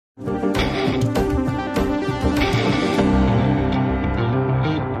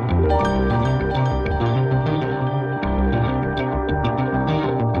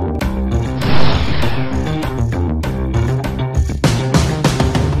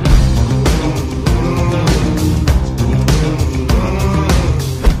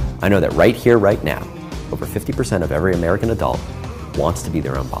I know that right here, right now, over 50% of every American adult wants to be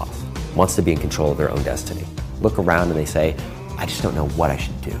their own boss, wants to be in control of their own destiny. Look around and they say, I just don't know what I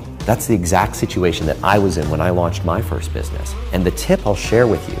should do. That's the exact situation that I was in when I launched my first business. And the tip I'll share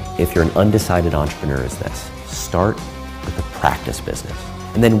with you, if you're an undecided entrepreneur, is this: start with a practice business.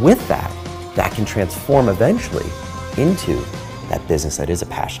 And then with that, that can transform eventually into that business that is a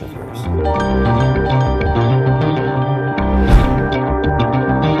passion of yours.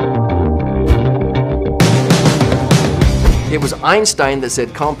 It was Einstein that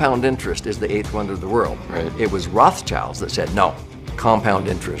said compound interest is the eighth wonder of the world. Right. It was Rothschilds that said, no, compound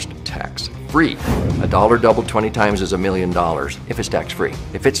interest tax-free. A dollar doubled 20 times is $1 million if it's tax-free.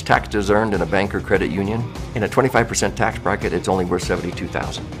 If it's taxed as earned in a bank or credit union, in a 25% tax bracket, it's only worth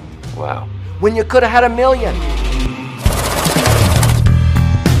 $72,000. Wow. When you could have had $1 million.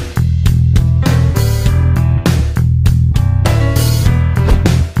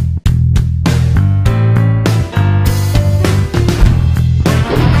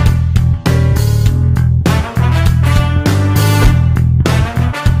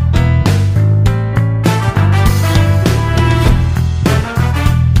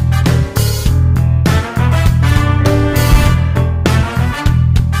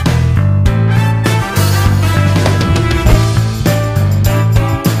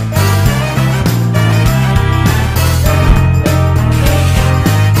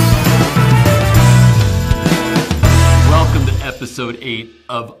 Episode 8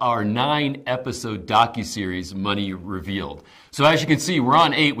 of our 9-episode docuseries, Money Revealed. So as you can see, we're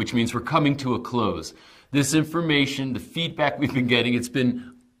on 8, which means we're coming to a close. This information, the feedback we've been getting, it's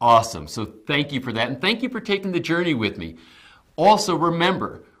been awesome. So thank you for that, and thank you for taking the journey with me. Also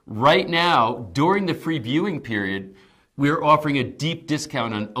remember, right now, during the free viewing period, we're offering a deep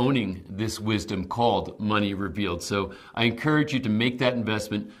discount on owning this wisdom called Money Revealed. So I encourage you to make that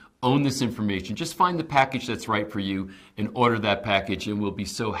investment. Own this information. Just find the package that's right for you and order that package, and we'll be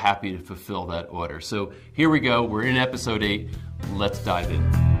so happy to fulfill that order. So here we go. We're in episode 8. Let's dive in.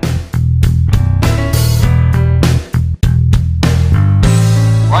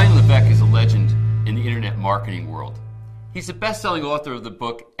 Ryan Levesque is a legend in the internet marketing world. He's the best-selling author of the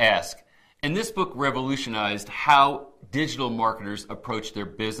book Ask, and this book revolutionized how digital marketers approach their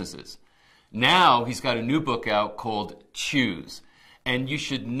businesses. Now he's got a new book out called Choose. And you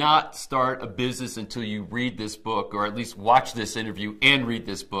should not start a business until you read this book, or at least watch this interview and read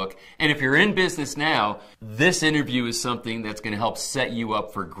this book. And if you're in business now, this interview is something that's going to help set you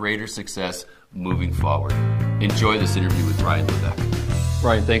up for greater success moving forward. Enjoy this interview with Ryan Levesque.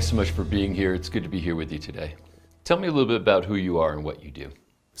 Ryan, thanks so much for being here. It's good to be here with you today. Tell me a little bit about who you are and what you do.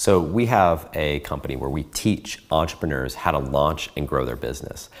 So we have a company where we teach entrepreneurs how to launch and grow their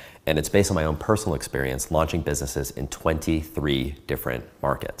business. And it's based on my own personal experience launching businesses in 23 different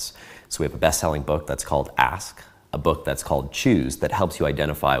markets. So we have a best-selling book that's called Ask, a book that's called Choose that helps you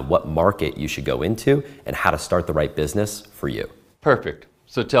identify what market you should go into and how to start the right business for you. Perfect.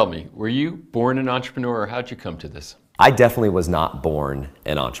 So tell me, were you born an entrepreneur, or how'd you come to this? I definitely was not born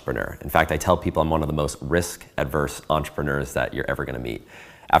an entrepreneur. In fact, I tell people I'm one of the most risk-averse entrepreneurs that you're ever going to meet.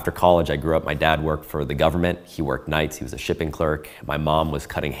 After college, I grew up, my dad worked for the government. He worked nights, he was a shipping clerk. My mom was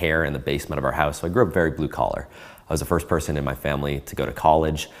cutting hair in the basement of our house, so I grew up very blue collar. I was the first person in my family to go to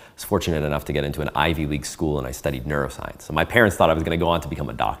college. I was fortunate enough to get into an Ivy League school, and I studied neuroscience. So my parents thought I was gonna go on to become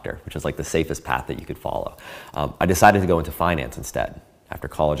a doctor, which is like the safest path that you could follow. I decided to go into finance instead. After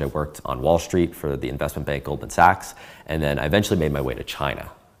college, I worked on Wall Street for the investment bank Goldman Sachs, and then I eventually made my way to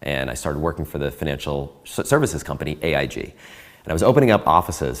China. And I started working for the financial services company, AIG. And I was opening up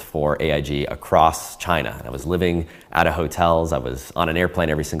offices for AIG across China. And I was living out of hotels. I was on an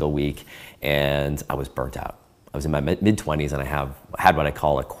airplane every single week, and I was burnt out. I was in my mid-20s, and I had what I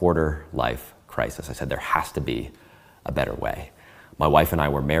call a quarter-life crisis. I said, there has to be a better way. My wife and I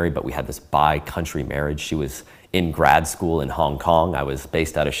were married, but we had this bi-country marriage. She was in grad school in Hong Kong. I was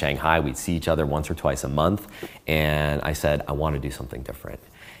based out of Shanghai. We'd see each other once or twice a month. And I said, I want to do something different.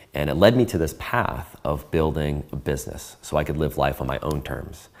 And it led me to this path of building a business so I could live life on my own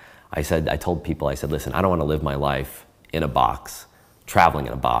terms. I told people, I said, listen, I don't want to live my life in a box, traveling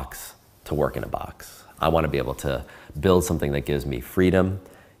in a box, to work in a box. I want to be able to build something that gives me freedom,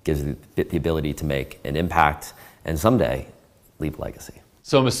 gives me the ability to make an impact, and someday leave legacy.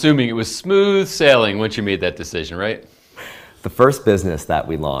 So I'm assuming it was smooth sailing once you made that decision, right? The first business that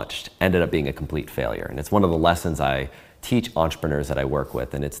we launched ended up being a complete failure. And it's one of the lessons I teach entrepreneurs that I work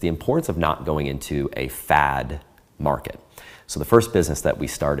with, and it's the importance of not going into a fad market. So the first business that we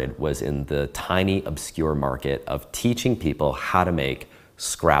started was in the tiny, obscure market of teaching people how to make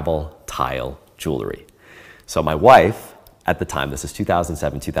Scrabble tile jewelry. So my wife at the time, this is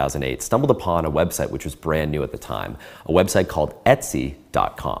 2007, 2008, stumbled upon a website which was brand new at the time, a website called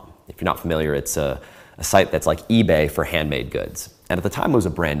Etsy.com. If you're not familiar, it's a site that's like eBay for handmade goods. And at the time, it was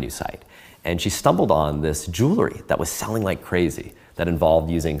a brand new site. And she stumbled on this jewelry that was selling like crazy that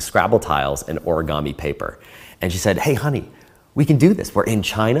involved using Scrabble tiles and origami paper. And she said, hey, honey, we can do this. We're in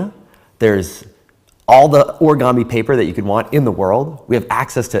China. There's all the origami paper that you could want in the world. We have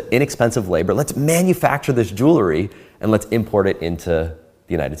access to inexpensive labor. Let's manufacture this jewelry and let's import it into the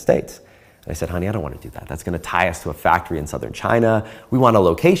United States. And I said, honey, I don't want to do that. That's going to tie us to a factory in southern China. We want a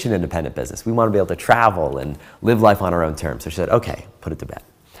location-independent business. We want to be able to travel and live life on our own terms. So she said, okay, put it to bed.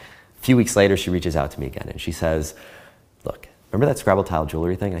 A few weeks later, she reaches out to me again and she says, look, remember that Scrabble tile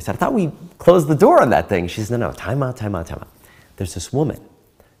jewelry thing? And I said, I thought we closed the door on that thing. She says, no, time out. There's this woman.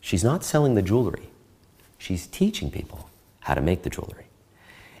 She's not selling the jewelry. She's teaching people how to make the jewelry.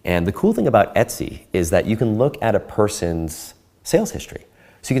 And the cool thing about Etsy is that you can look at a person's sales history.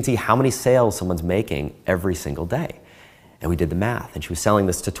 So you can see how many sales someone's making every single day. And we did the math. And she was selling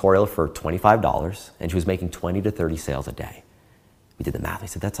this tutorial for $25, and she was making 20 to 30 sales a day. We did the math. We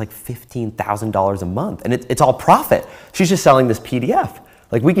said, that's like $15,000 a month. And it's all profit. She's just selling this PDF.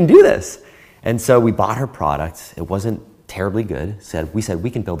 Like, we can do this. And so we bought her product. It wasn't terribly good. We said, we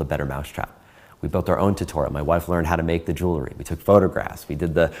can build a better mousetrap. We built our own tutorial. My wife learned how to make the jewelry. We took photographs. We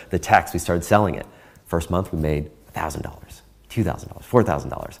did the text. We started selling it. First month, we made $1,000, $2,000,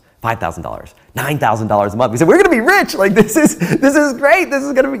 $4,000, $5,000, $9,000 a month. We said, we're going to be rich. Like, this is great. This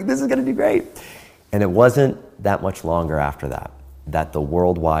is going to be great. And it wasn't that much longer after that the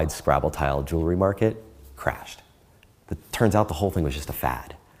worldwide Scrabble tile jewelry market crashed. It turns out the whole thing was just a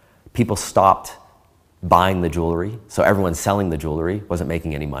fad. People stopped buying the jewelry, so everyone selling the jewelry wasn't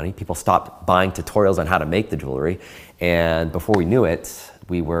making any money. People stopped buying tutorials on how to make the jewelry, and before we knew it,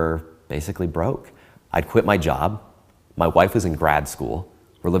 we were basically broke. I'd quit my job. My wife was in grad school.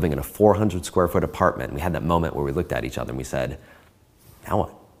 We're living in a 400 square foot apartment, and we had that moment where we looked at each other and we said, now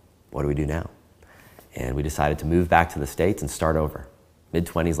what? What do we do now? And we decided to move back to the States and start over.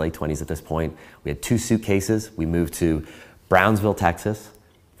 Mid-20s, late 20s at this point. We had 2 suitcases. We moved to Brownsville, Texas,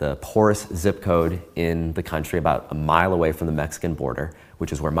 the poorest zip code in the country, about a mile away from the Mexican border,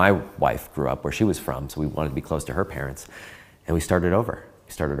 which is where my wife grew up, where she was from, so we wanted to be close to her parents. And we started over.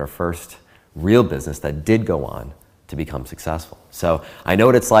 We started our first real business that did go on to become successful. So I know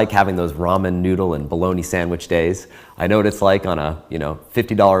what it's like having those ramen noodle and bologna sandwich days. I know what it's like on a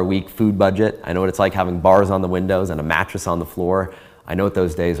 $50 a week food budget. I know what it's like having bars on the windows and a mattress on the floor. I know what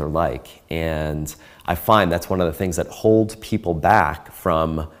those days are like. And I find that's one of the things that holds people back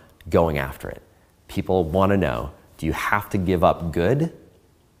from going after it. People want to know, do you have to give up good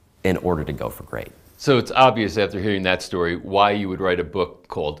in order to go for great? So it's obvious after hearing that story why you would write a book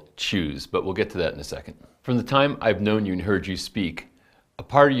called Choose, but we'll get to that in a second. From the time I've known you and heard you speak, a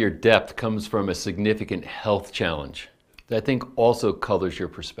part of your depth comes from a significant health challenge that I think also colors your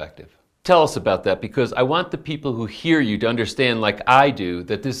perspective. Tell us about that, because I want the people who hear you to understand, like I do,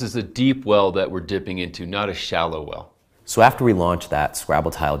 that this is a deep well that we're dipping into, not a shallow well. So after we launched that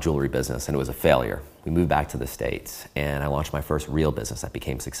Scrabble tile jewelry business and it was a failure, we moved back to the States and I launched my first real business that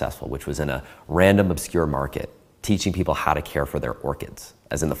became successful, which was in a random obscure market, teaching people how to care for their orchids,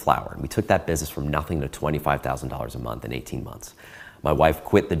 as in the flower. And we took that business from nothing to $25,000 a month in 18 months. My wife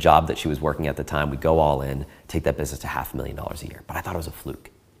quit the job that she was working at the time. We go all in, take that business to $500,000 a year. But I thought it was a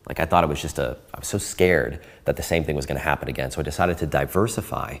fluke. Like, I thought it was just I was so scared that the same thing was going to happen again. So I decided to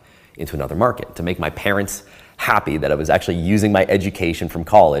diversify into another market. To make my parents happy that I was actually using my education from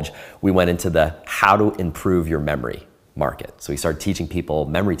college, we went into the how to improve your memory market. So we started teaching people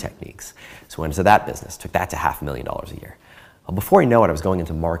memory techniques. So we went into that business, took that to $500,000 a year. Well, before I know it, I was going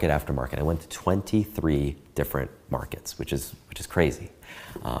into market after market. I went to 23 different markets, which is crazy.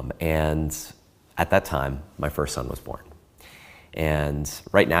 And at that time, my first son was born. And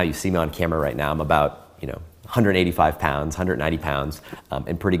right now, you see me on camera right now, I'm about 185 pounds, 190 pounds,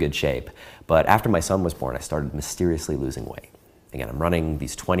 in pretty good shape. But after my son was born, I started mysteriously losing weight. Again, I'm running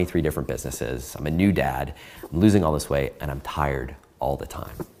these 23 different businesses. I'm a new dad. I'm losing all this weight, and I'm tired all the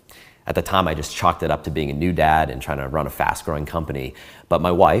time. At the time, I just chalked it up to being a new dad and trying to run a fast-growing company. But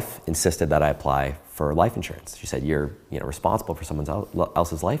my wife insisted that I apply for life insurance. She said, you're responsible for someone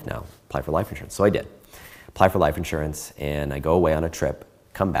else's life now. Apply for life insurance. So I did. Apply for life insurance, and I go away on a trip,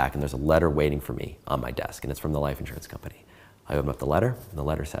 come back, and there's a letter waiting for me on my desk, and it's from the life insurance company. I open up the letter, and the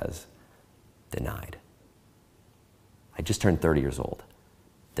letter says, denied. I just turned 30 years old.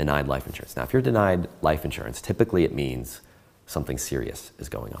 Denied life insurance. Now, if you're denied life insurance, typically it means something serious is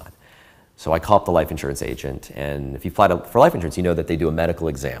going on. So I call up the life insurance agent, and if you apply for life insurance, you know that they do a medical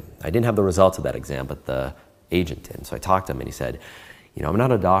exam. I didn't have the results of that exam, but the agent in. So I talked to him and he said, I'm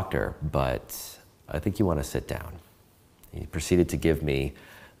not a doctor, but I think you want to sit down. He proceeded to give me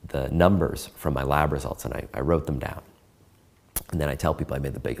the numbers from my lab results, and I wrote them down. And then I tell people I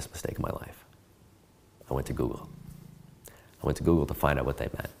made the biggest mistake of my life. I went to Google. I went to Google to find out what they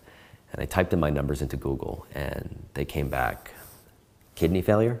meant. And I typed in my numbers into Google, and they came back: kidney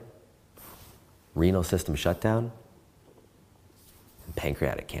failure, renal system shutdown, and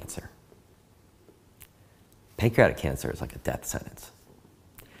pancreatic cancer. Pancreatic cancer is like a death sentence.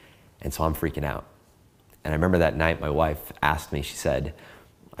 And so I'm freaking out. And I remember that night my wife asked me, she said,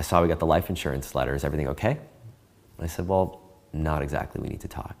 I saw we got the life insurance letter, is everything okay? And I said, well, not exactly, we need to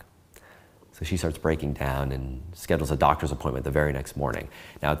talk. So she starts breaking down and schedules a doctor's appointment the very next morning.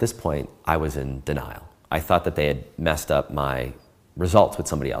 Now at this point, I was in denial. I thought that they had messed up my results with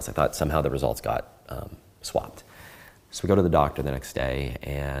somebody else. I thought somehow the results got swapped. So we go to the doctor the next day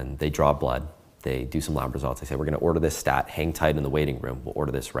and they draw blood. They do some lab results. They say, we're gonna order this stat, hang tight in the waiting room. We'll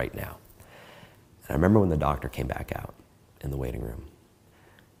order this right now. And I remember when the doctor came back out in the waiting room,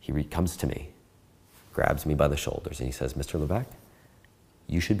 he comes to me, grabs me by the shoulders, and he says, Mr. Levesque,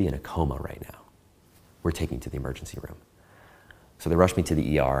 you should be in a coma right now. We're taking you to the emergency room. So they rush me to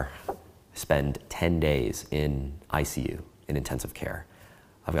the ER, spend 10 days in ICU, in intensive care.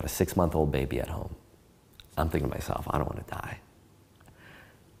 I've got a 6-month-old baby at home. I'm thinking to myself, I don't want to die.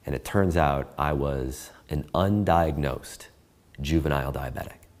 And it turns out I was an undiagnosed juvenile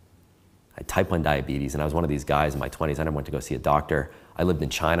diabetic. I had type 1 diabetes, and I was one of these guys in my 20s. I never went to go see a doctor. I lived in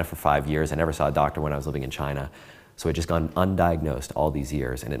China for 5 years. I never saw a doctor when I was living in China. So I'd just gone undiagnosed all these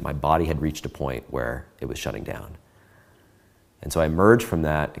years, and my body had reached a point where it was shutting down. And so I emerged from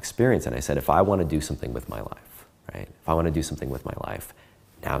that experience, and I said, if I want to do something with my life, right? If I want to do something with my life,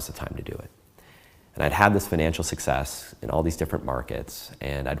 now's the time to do it. And I'd had this financial success in all these different markets,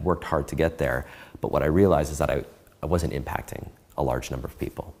 and I'd worked hard to get there. But what I realized is that I wasn't impacting a large number of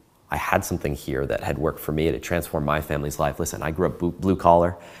people. I had something here that had worked for me. It had transformed my family's life. Listen, I grew up blue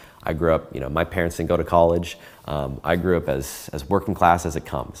collar. I grew up, my parents didn't go to college. I grew up as working class as it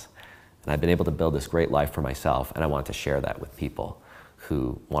comes. And I've been able to build this great life for myself, and I want to share that with people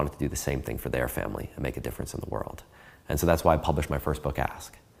who wanted to do the same thing for their family and make a difference in the world. And so that's why I published my first book,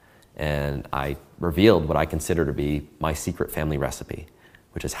 Ask. And I revealed what I consider to be my secret family recipe,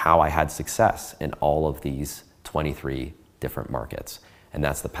 which is how I had success in all of these 23 different markets. And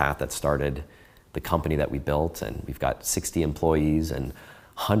that's the path that started the company that we built, and we've got 60 employees, and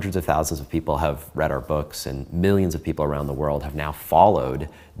hundreds of thousands of people have read our books, and millions of people around the world have now followed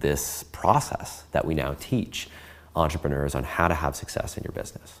this process that we now teach entrepreneurs on how to have success in your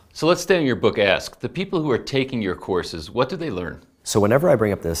business. So let's stay on your book, Ask. The people who are taking your courses, what do they learn? So whenever I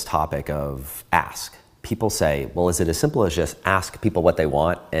bring up this topic of ask, people say, well, is it as simple as just ask people what they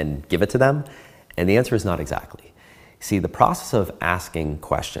want and give it to them? And the answer is not exactly. See, the process of asking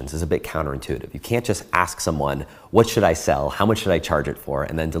questions is a bit counterintuitive. You can't just ask someone, what should I sell? How much should I charge it for?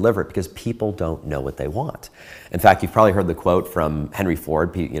 And then deliver it, because people don't know what they want. In fact, you've probably heard the quote from Henry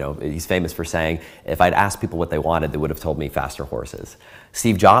Ford. He's famous for saying, if I'd asked people what they wanted, they would have told me faster horses.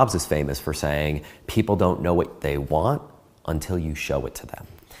 Steve Jobs is famous for saying, people don't know what they want until you show it to them.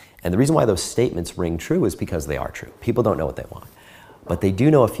 And the reason why those statements ring true is because they are true. People don't know what they want, but they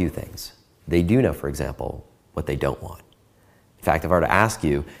do know a few things. They do know, for example, what they don't want. In fact, if I were to ask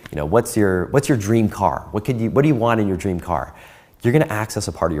you, what's your dream car? What do you want in your dream car? You're going to access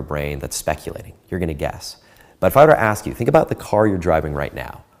a part of your brain that's speculating. You're going to guess. But if I were to ask you, think about the car you're driving right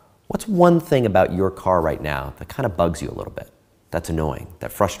now. What's one thing about your car right now that kind of bugs you a little bit, that's annoying,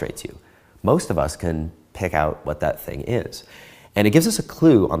 that frustrates you? Most of us can pick out what that thing is. And it gives us a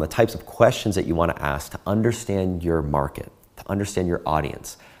clue on the types of questions that you want to ask to understand your market, to understand your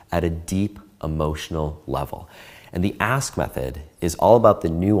audience at a deep emotional level. And the ask method is all about the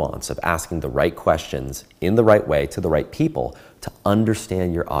nuance of asking the right questions in the right way to the right people to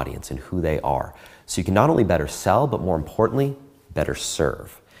understand your audience and who they are. So you can not only better sell, but more importantly, better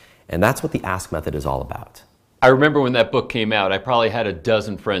serve. And that's what the ask method is all about. I remember when that book came out, I probably had a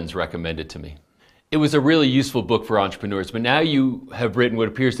dozen friends recommend it to me. It was a really useful book for entrepreneurs, but now you have written what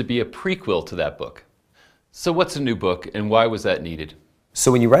appears to be a prequel to that book. So what's a new book, and why was that needed?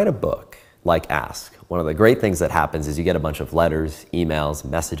 So when you write a book like Ask, one of the great things that happens is you get a bunch of letters, emails,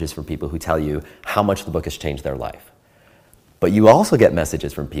 messages from people who tell you how much the book has changed their life. But you also get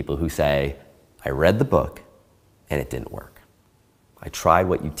messages from people who say, I read the book and it didn't work. I tried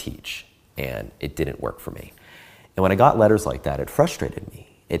what you teach and it didn't work for me. And when I got letters like that, it frustrated me.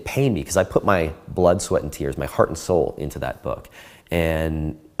 It pained me because I put my blood, sweat, and tears, my heart and soul into that book.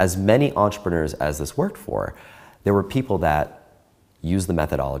 And as many entrepreneurs as this worked for, there were people that used the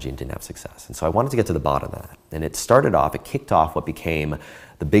methodology and didn't have success. And so I wanted to get to the bottom of that. And it kicked off what became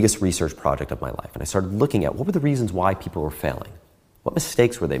the biggest research project of my life. And I started looking at what were the reasons why people were failing? What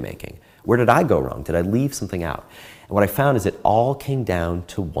mistakes were they making? Where did I go wrong? Did I leave something out? And what I found is it all came down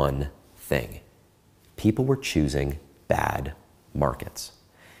to one thing. People were choosing bad markets.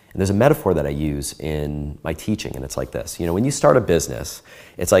 And there's a metaphor that I use in my teaching, and it's like this. You know, when you start a business,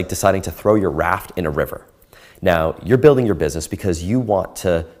 it's like deciding to throw your raft in a river. Now, you're building your business because you want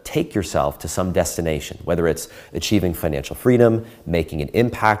to take yourself to some destination, whether it's achieving financial freedom, making an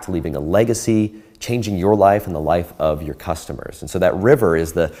impact, leaving a legacy, changing your life and the life of your customers. And so that river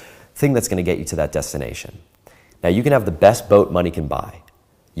is the thing that's going to get you to that destination. Now, you can have the best boat money can buy.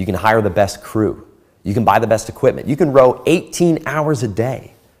 You can hire the best crew. You can buy the best equipment. You can row 18 hours a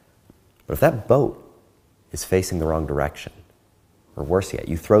day. But if that boat is facing the wrong direction, or worse yet,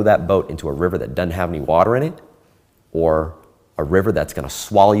 you throw that boat into a river that doesn't have any water in it, or a river that's going to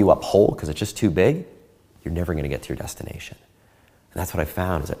swallow you up whole because it's just too big, you're never going to get to your destination. And that's what I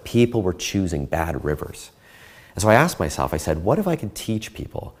found, is that people were choosing bad rivers. And so I asked myself, I said, what if I could teach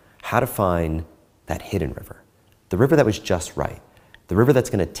people how to find that hidden river? The river that was just right. The river that's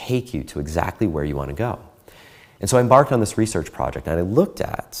going to take you to exactly where you want to go. And so I embarked on this research project, and I looked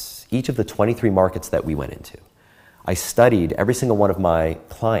at each of the 23 markets that we went into. I studied every single one of my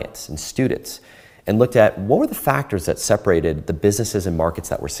clients and students and looked at what were the factors that separated the businesses and markets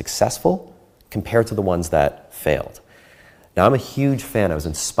that were successful compared to the ones that failed. Now, I'm a huge fan. I was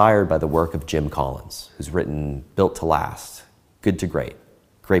inspired by the work of Jim Collins, who's written Built to Last, Good to Great,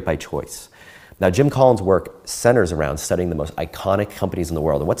 Great by Choice. Now, Jim Collins' work centers around studying the most iconic companies in the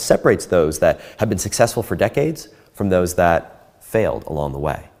world and what separates those that have been successful for decades from those that failed along the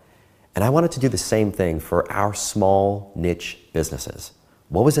way. And I wanted to do the same thing for our small niche businesses.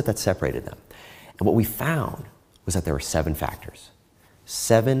 What was it that separated them? And what we found was that there were 7 factors.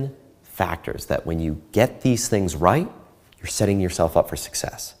 7 factors that when you get these things right, you're setting yourself up for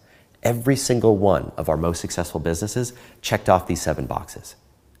success. Every single one of our most successful businesses checked off these 7 boxes.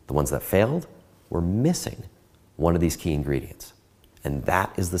 The ones that failed were missing one of these key ingredients. And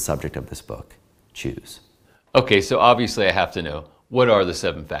that is the subject of this book, Choose. Okay, so obviously I have to know, what are the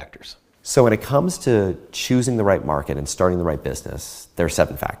 7 factors? So when it comes to choosing the right market and starting the right business, there are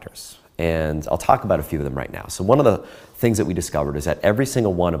 7 factors. And I'll talk about a few of them right now. So one of the things that we discovered is that every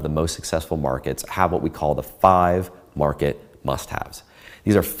single one of the most successful markets have what we call the 5 market must-haves.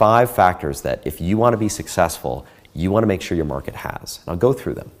 These are 5 factors that if you want to be successful, you want to make sure your market has. And I'll go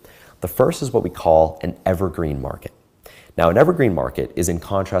through them. The first is what we call an evergreen market. Now, an evergreen market is in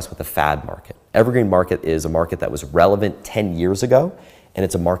contrast with a fad market. Evergreen market is a market that was relevant 10 years ago, and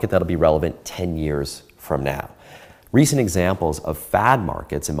it's a market that'll be relevant 10 years from now. Recent examples of fad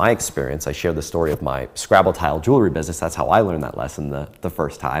markets, in my experience, I share the story of my Scrabble tile jewelry business. That's how I learned that lesson the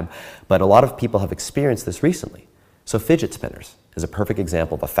first time. But a lot of people have experienced this recently. So fidget spinners is a perfect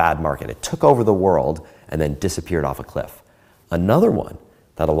example of a fad market. It took over the world and then disappeared off a cliff. Another one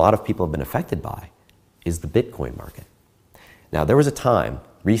that a lot of people have been affected by is the Bitcoin market. Now, there was a time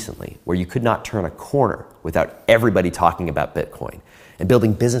recently where you could not turn a corner without everybody talking about Bitcoin and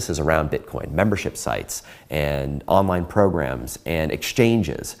building businesses around Bitcoin, membership sites and online programs and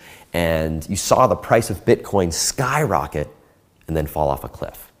exchanges. And you saw the price of Bitcoin skyrocket and then fall off a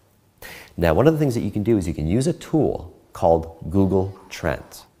cliff. Now, one of the things that you can do is you can use a tool called Google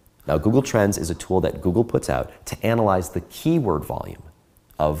Trends. Now, Google Trends is a tool that Google puts out to analyze the keyword volume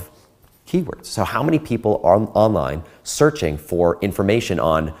of keywords. So how many people are online searching for information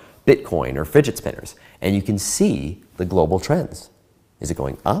on Bitcoin or fidget spinners? And you can see the global trends. Is it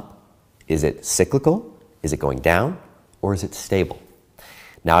going up? Is it cyclical? Is it going down? Or is it stable?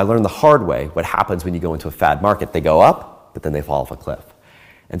 Now, I learned the hard way what happens when you go into a fad market. They go up, but then they fall off a cliff.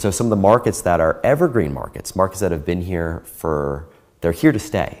 And so some of the markets that are evergreen markets, markets that have been here they're here to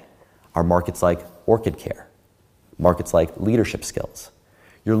stay, are markets like orchid care, markets like leadership skills.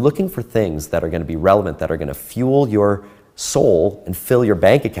 You're looking for things that are going to be relevant, that are going to fuel your soul and fill your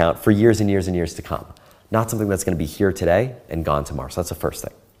bank account for years and years and years to come. Not something that's going to be here today and gone tomorrow. So that's the first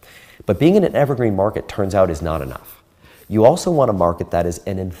thing. But being in an evergreen market, turns out, is not enough. You also want a market that is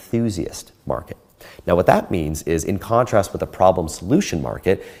an enthusiast market. Now, what that means is, in contrast with a problem-solution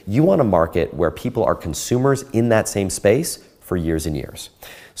market, you want a market where people are consumers in that same space for years and years.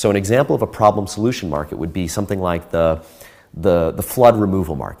 So an example of a problem-solution market would be something like the flood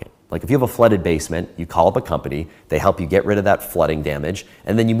removal market. Like if you have a flooded basement, you call up a company, they help you get rid of that flooding damage,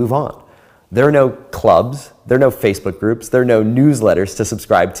 and then you move on. There are no clubs, there are no Facebook groups, there are no newsletters to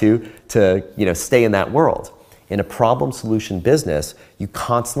subscribe to stay in that world. In a problem solution business, you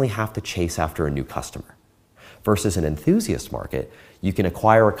constantly have to chase after a new customer. Versus an enthusiast market, you can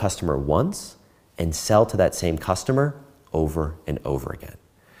acquire a customer once and sell to that same customer over and over again.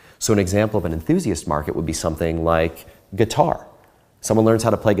 So an example of an enthusiast market would be something like guitar. Someone learns how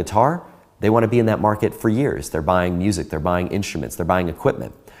to play guitar, they want to be in that market for years. They're buying music, they're buying instruments, they're buying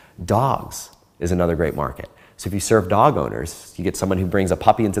equipment. Dogs is another great market. So if you serve dog owners, you get someone who brings a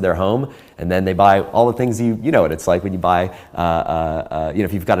puppy into their home, and then they buy all the things you know what it's like when you buy,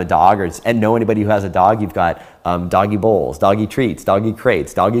 if you've got a dog and know anybody who has a dog, you've got doggy bowls, doggy treats, doggy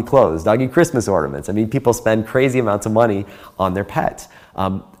crates, doggy clothes, doggy Christmas ornaments. I mean, people spend crazy amounts of money on their pets.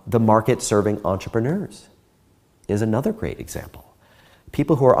 The market serving entrepreneurs is another great example.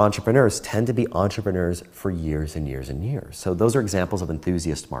 People who are entrepreneurs tend to be entrepreneurs for years and years and years. So those are examples of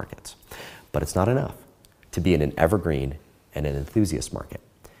enthusiast markets. But it's not enough to be in an evergreen and an enthusiast market.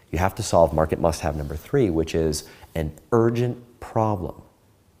 You have to solve market must-have number 3, which is an urgent problem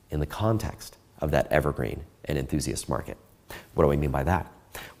in the context of that evergreen and enthusiast market. What do I mean by that?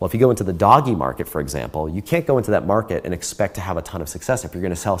 Well, if you go into the doggy market, for example, you can't go into that market and expect to have a ton of success if you're going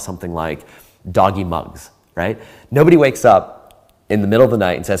to sell something like doggy mugs, right? Nobody wakes up in the middle of the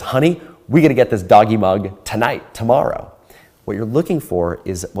night and says, honey, we got to get this doggy mug tonight, tomorrow. What you're looking for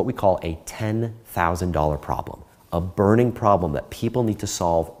is what we call a $10,000 problem, a burning problem that people need to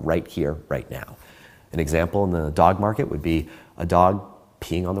solve right here, right now. An example in the dog market would be a dog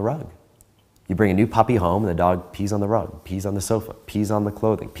peeing on the rug. You bring a new puppy home and the dog pees on the rug, pees on the sofa, pees on the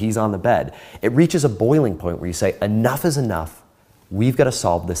clothing, pees on the bed. It reaches a boiling point where you say, enough is enough. We've got to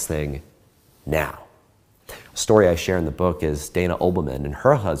solve this thing now. A story I share in the book is Dana Obelman and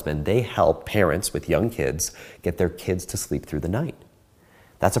her husband. They help parents with young kids get their kids to sleep through the night.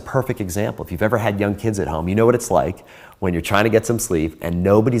 That's a perfect example. If you've ever had young kids at home, you know what it's like when you're trying to get some sleep and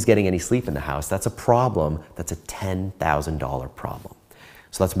nobody's getting any sleep in the house. That's a problem. That's a $10,000 problem.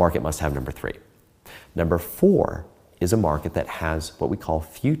 So that's market must-have number 3. Number 4 is a market that has what we call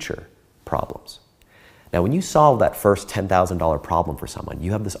future problems. Now, when you solve that first $10,000 problem for someone,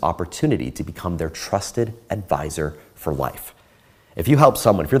 you have this opportunity to become their trusted advisor for life. If you help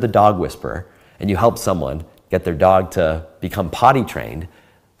someone, if you're the dog whisperer, and you help someone get their dog to become potty trained,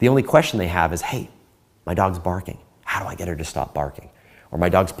 the only question they have is, hey, my dog's barking. How do I get her to stop barking? Or my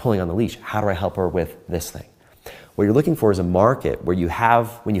dog's pulling on the leash. How do I help her with this thing? What you're looking for is a market where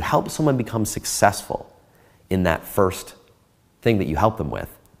when you help someone become successful in that first thing that you help them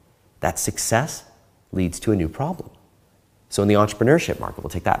with, that success leads to a new problem. So in the entrepreneurship market, we'll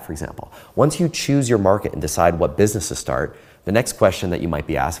take that for example. Once you choose your market and decide what business to start, the next question that you might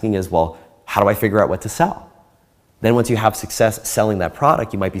be asking is, well, how do I figure out what to sell? Then once you have success selling that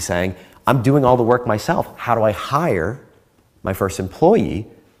product, you might be saying, I'm doing all the work myself. How do I hire my first employee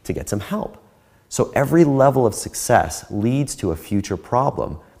to get some help? So every level of success leads to a future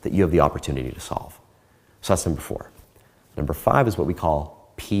problem that you have the opportunity to solve. So that's number 4. Number 5 is what we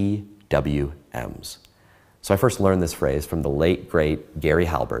call PWMs. So I first learned this phrase from the late, great Gary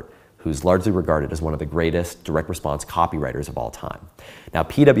Halbert, who's largely regarded as one of the greatest direct response copywriters of all time. Now,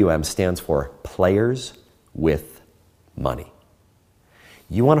 PWM stands for Players with Money.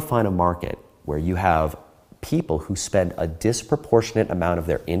 You want to find a market where you have people who spend a disproportionate amount of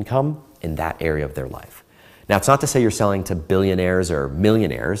their income in that area of their life. Now, it's not to say you're selling to billionaires or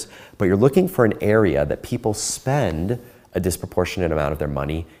millionaires, but you're looking for an area that people spend a disproportionate amount of their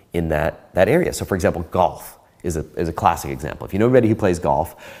money in that area. So for example, golf is a classic example. If you know anybody who plays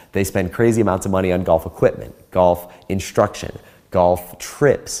golf, they spend crazy amounts of money on golf equipment, golf instruction, golf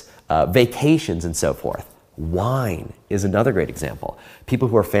trips, vacations, and so forth. Wine is another great example. People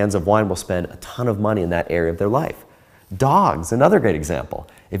who are fans of wine will spend a ton of money in that area of their life. Dogs, another great example.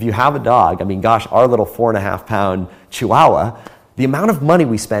 If you have a dog, I mean, gosh, our little 4.5-pound Chihuahua, the amount of money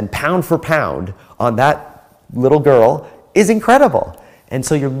we spend pound for pound on that little girl is incredible. And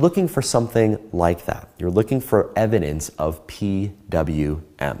so you're looking for something like that. You're looking for evidence of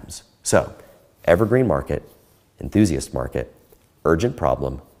PWMs. So, evergreen market, enthusiast market, urgent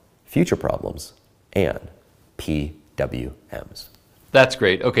problem, future problems, and PWMs. That's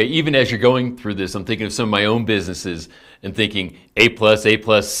great. Okay, even as you're going through this, I'm thinking of some of my own businesses and thinking A+,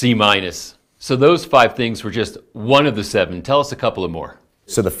 C-. So those 5 things were just one of the 7. Tell us a couple of more.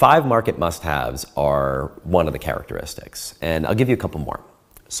 So the 5 market must-haves are one of the characteristics, and I'll give you a couple more.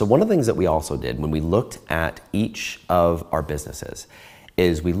 So one of the things that we also did when we looked at each of our businesses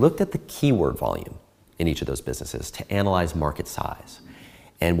is we looked at the keyword volume in each of those businesses to analyze market size.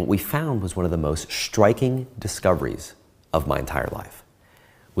 And what we found was one of the most striking discoveries of my entire life.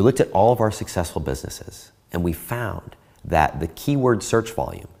 We looked at all of our successful businesses and we found that the keyword search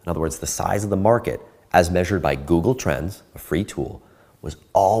volume, in other words, the size of the market as measured by Google Trends, a free tool, was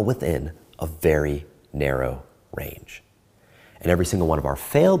all within a very narrow range. And every single one of our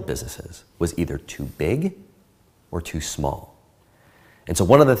failed businesses was either too big or too small. And so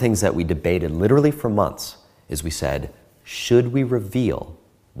one of the things that we debated literally for months is we said, should we reveal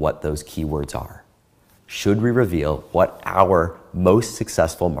what those keywords are? Should we reveal what our most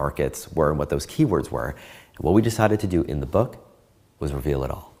successful markets were and what those keywords were? And what we decided to do in the book was reveal it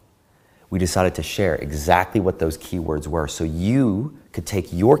all. We decided to share exactly what those keywords were so you could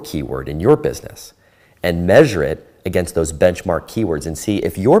take your keyword in your business and measure it against those benchmark keywords and see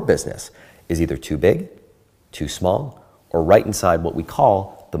if your business is either too big, too small, or right inside what we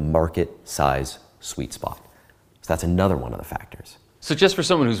call the market size sweet spot. So that's another one of the factors. So just for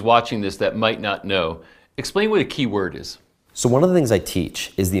someone who's watching this that might not know, explain what a keyword is. So one of the things I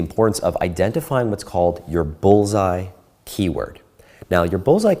teach is the importance of identifying what's called your bullseye keyword. Now, your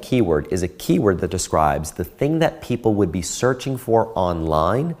bullseye keyword is a keyword that describes the thing that people would be searching for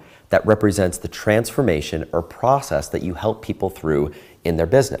online that represents the transformation or process that you help people through in their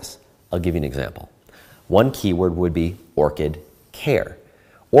business. I'll give you an example. One keyword would be orchid care.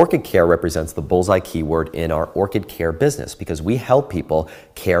 Orchid care represents the bullseye keyword in our orchid care business because we help people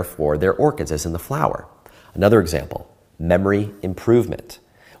care for their orchids, as in the flower. Another example, memory improvement.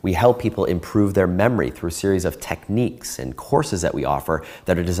 We help people improve their memory through a series of techniques and courses that we offer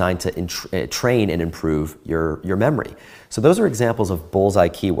that are designed to train and improve your memory. So those are examples of bullseye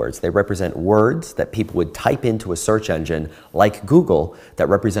keywords. They represent words that people would type into a search engine like Google that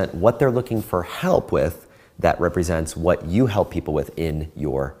represent what they're looking for help with, that represents what you help people with in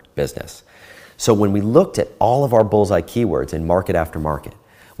your business. So when we looked at all of our bullseye keywords in market after market,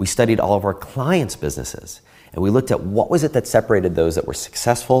 we studied all of our clients' businesses, and we looked at what was it that separated those that were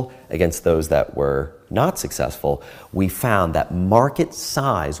successful against those that were not successful. We found that market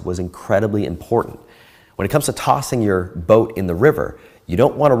size was incredibly important. When it comes to tossing your boat in the river, you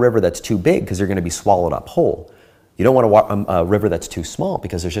don't want a river that's too big because you're going to be swallowed up whole. You don't want a river that's too small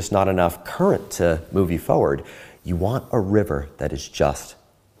because there's just not enough current to move you forward. You want a river that is just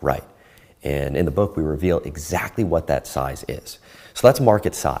right. And in the book, we reveal exactly what that size is. So that's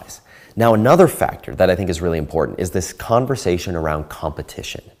market size. Now, another factor that I think is really important is this conversation around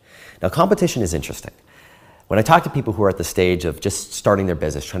competition. Now, competition is interesting. When I talk to people who are at the stage of just starting their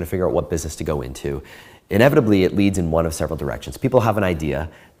business, trying to figure out what business to go into, inevitably it leads in one of several directions. People have an idea,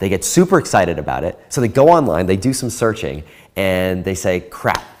 they get super excited about it, so they go online, they do some searching, and they say,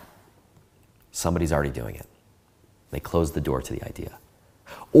 crap, somebody's already doing it. They close the door to the idea.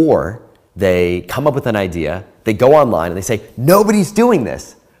 Or they come up with an idea, they go online and they say, nobody's doing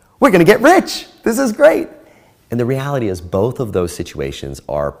this. We're going to get rich. This is great. And the reality is both of those situations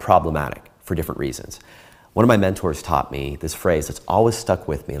are problematic for different reasons. One of my mentors taught me this phrase that's always stuck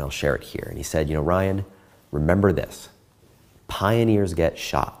with me, and I'll share it here. And he said, you know, Ryan, remember this. Pioneers get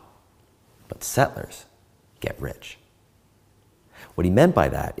shot, but settlers get rich. What he meant by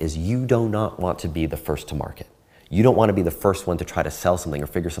that is you do not want to be the first to market. You don't want to be the first one to try to sell something or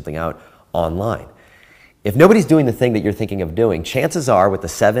figure something out online. If nobody's doing the thing that you're thinking of doing, chances are with the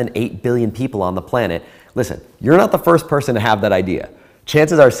 7-8 billion people on the planet, listen, you're not the first person to have that idea.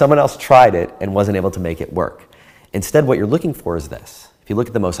 Chances are someone else tried it and wasn't able to make it work. Instead, what you're looking for is this. If you look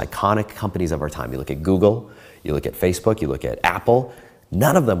at the most iconic companies of our time, you look at Google, you look at Facebook, you look at Apple,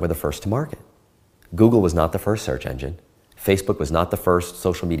 none of them were the first to market. Google was not the first search engine. Facebook was not the first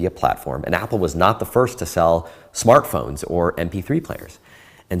social media platform, and Apple was not the first to sell smartphones or MP3 players.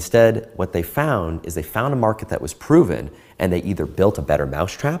 Instead, what they found is they found a market that was proven, and they either built a better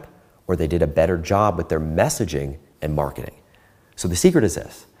mousetrap or they did a better job with their messaging and marketing. So the secret is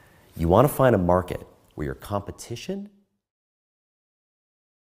this. You want to find a market where your competition